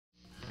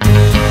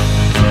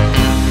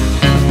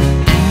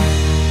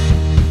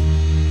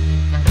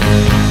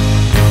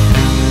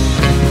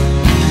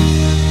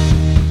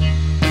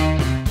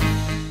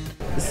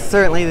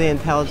Certainly the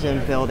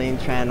intelligent building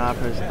trend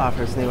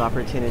offers new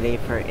opportunity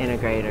for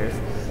integrators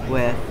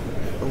with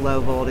low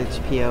voltage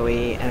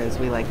PoE, and as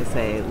we like to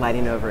say,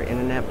 lighting over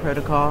internet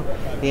protocol.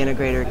 The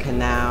integrator can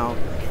now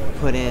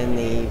put in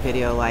the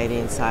video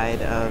lighting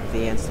side of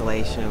the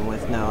installation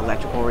with no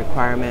electrical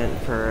requirement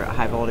for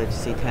high voltage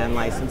C10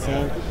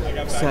 licensing.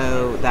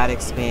 So that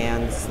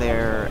expands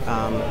their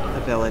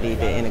ability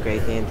to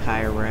integrate the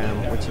entire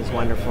room, which is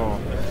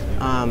wonderful.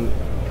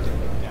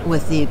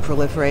 With the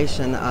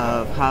proliferation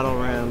of huddle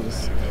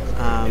rooms,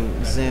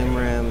 Zoom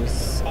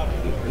rooms,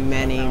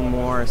 many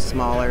more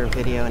smaller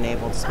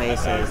video-enabled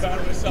spaces,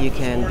 you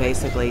can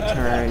basically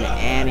turn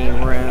any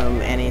room,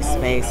 any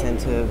space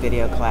into a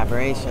video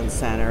collaboration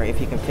center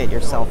if you can fit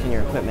yourself and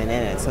your equipment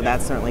in it. So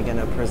that's certainly going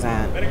to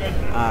present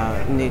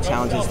new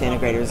challenges to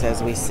integrators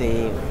as we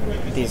see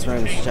these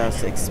rooms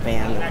just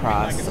expand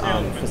across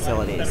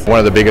facilities. One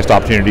of the biggest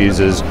opportunities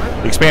is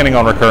expanding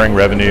on recurring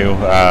revenue.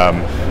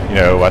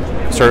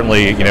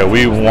 Certainly,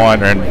 we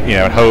want and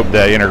hope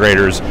that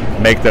integrators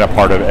make that a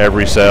part of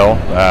every sale,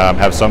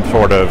 have some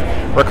sort of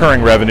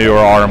recurring revenue or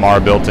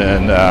RMR built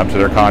in to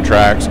their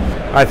contracts.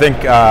 I think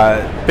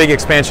big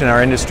expansion in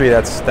our industry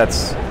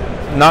that's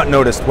not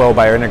noticed well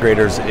by our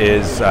integrators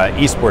is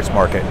esports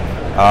market.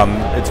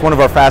 It's one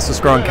of our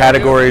fastest growing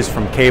categories,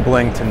 from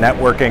cabling to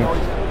networking,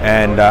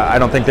 and I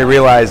don't think they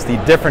realize the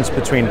difference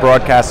between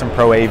broadcast and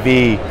Pro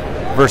AV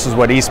versus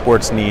what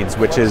esports needs,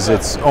 which is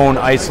its own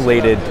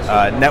isolated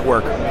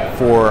network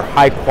for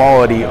high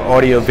quality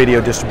audio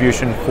video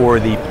distribution for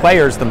the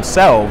players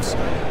themselves,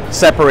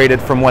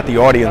 separated from what the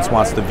audience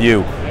wants to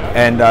view.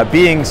 And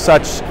being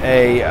such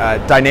a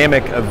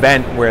dynamic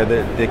event where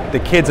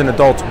the kids and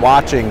adults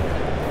watching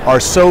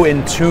are so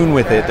in tune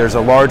with it, there's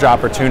a large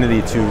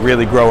opportunity to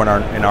really grow in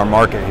our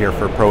market here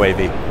for Pro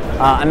AV.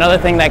 Another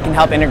thing that can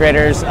help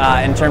integrators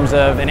in terms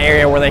of an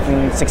area where they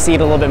can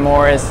succeed a little bit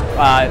more is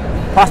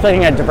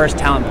prospecting a diverse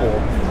talent pool.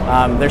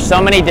 There's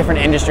so many different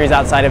industries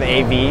outside of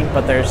AV,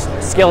 but there's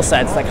skill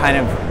sets that kind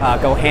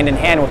of go hand in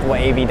hand with what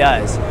AV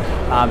does.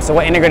 So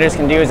what integrators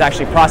can do is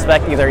actually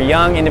prospect either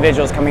young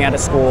individuals coming out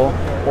of school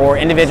or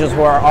individuals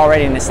who are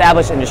already in an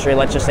established industry,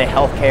 let's just say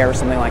healthcare or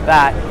something like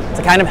that,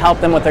 to kind of help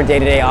them with their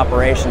day-to-day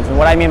operations. And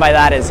what I mean by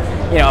that is,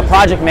 a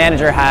project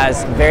manager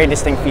has very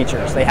distinct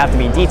features. They have to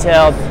be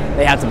detailed,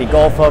 they have to be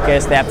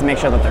goal-focused, they have to make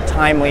sure that they're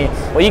timely.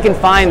 Well, you can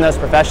find those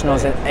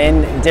professionals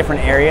in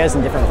different areas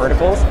and different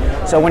verticals.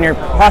 So when you're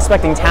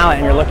prospecting talent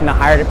and you're looking to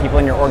hire people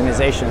in your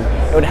organization,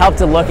 it would help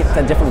to look at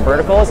the different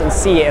verticals and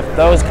see if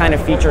those kind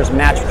of features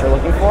match what you're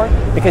looking for,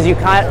 because you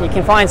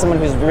can find someone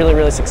who's really,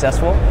 really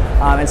successful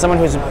and someone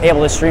who's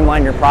able to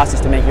streamline your process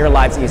to make your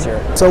lives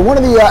easier. So one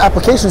of the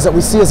applications that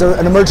we see as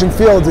an emerging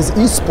field is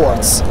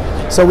esports.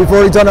 So we've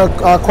already done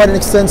quite an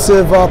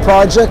extensive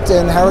project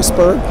in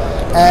Harrisburg,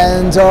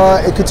 and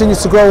it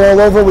continues to grow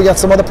all over. We got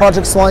some other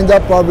projects lined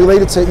up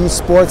related to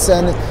esports,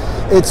 and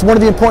it's one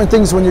of the important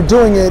things when you're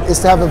doing it is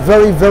to have a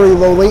very, very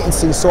low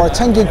latency. So our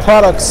 10 gig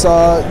products,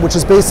 which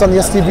is based on the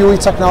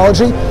SDVOE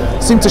technology,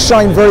 seem to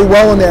shine very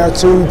well in there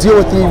to deal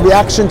with the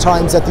reaction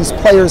times that these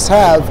players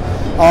have.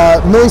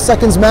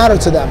 Milliseconds matter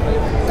to them,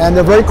 and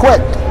they're very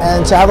quick.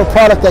 And to have a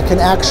product that can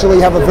actually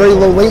have a very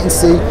low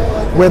latency,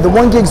 where the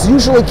 1 gigs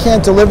usually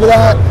can't deliver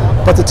that,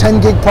 but the 10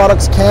 gig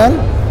products can,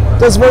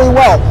 does very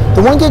well.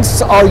 The 1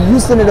 gigs are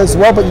used in it as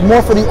well, but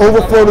more for the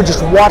overflow to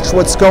just watch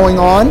what's going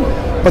on.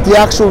 But the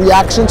actual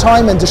reaction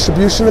time and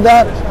distribution of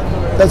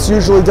that's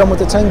usually done with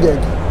the 10 gig.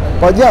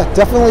 But yeah,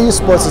 definitely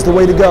esports is the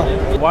way to go.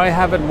 Why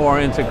haven't more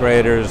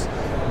integrators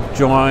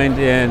joined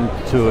in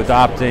to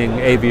adopting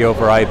AV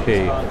over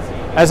IP?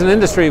 As an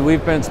industry,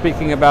 we've been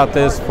speaking about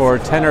this for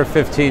 10 or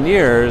 15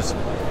 years,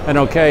 and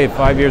okay,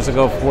 5 years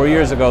ago, 4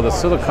 years ago, the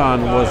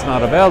silicon was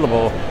not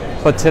available,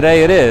 but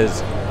today it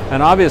is.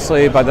 And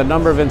obviously, by the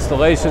number of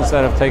installations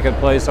that have taken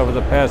place over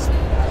the past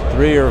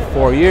 3 or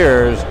 4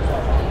 years,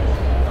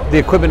 the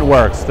equipment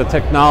works, the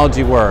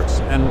technology works.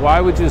 And why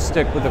would you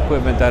stick with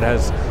equipment that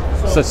has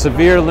such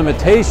severe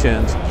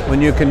limitations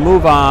when you can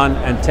move on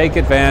and take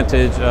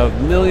advantage of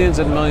millions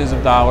and millions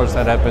of dollars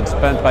that have been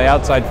spent by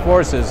outside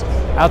forces,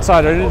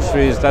 outside our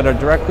industries that are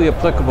directly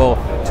applicable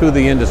to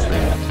the industry?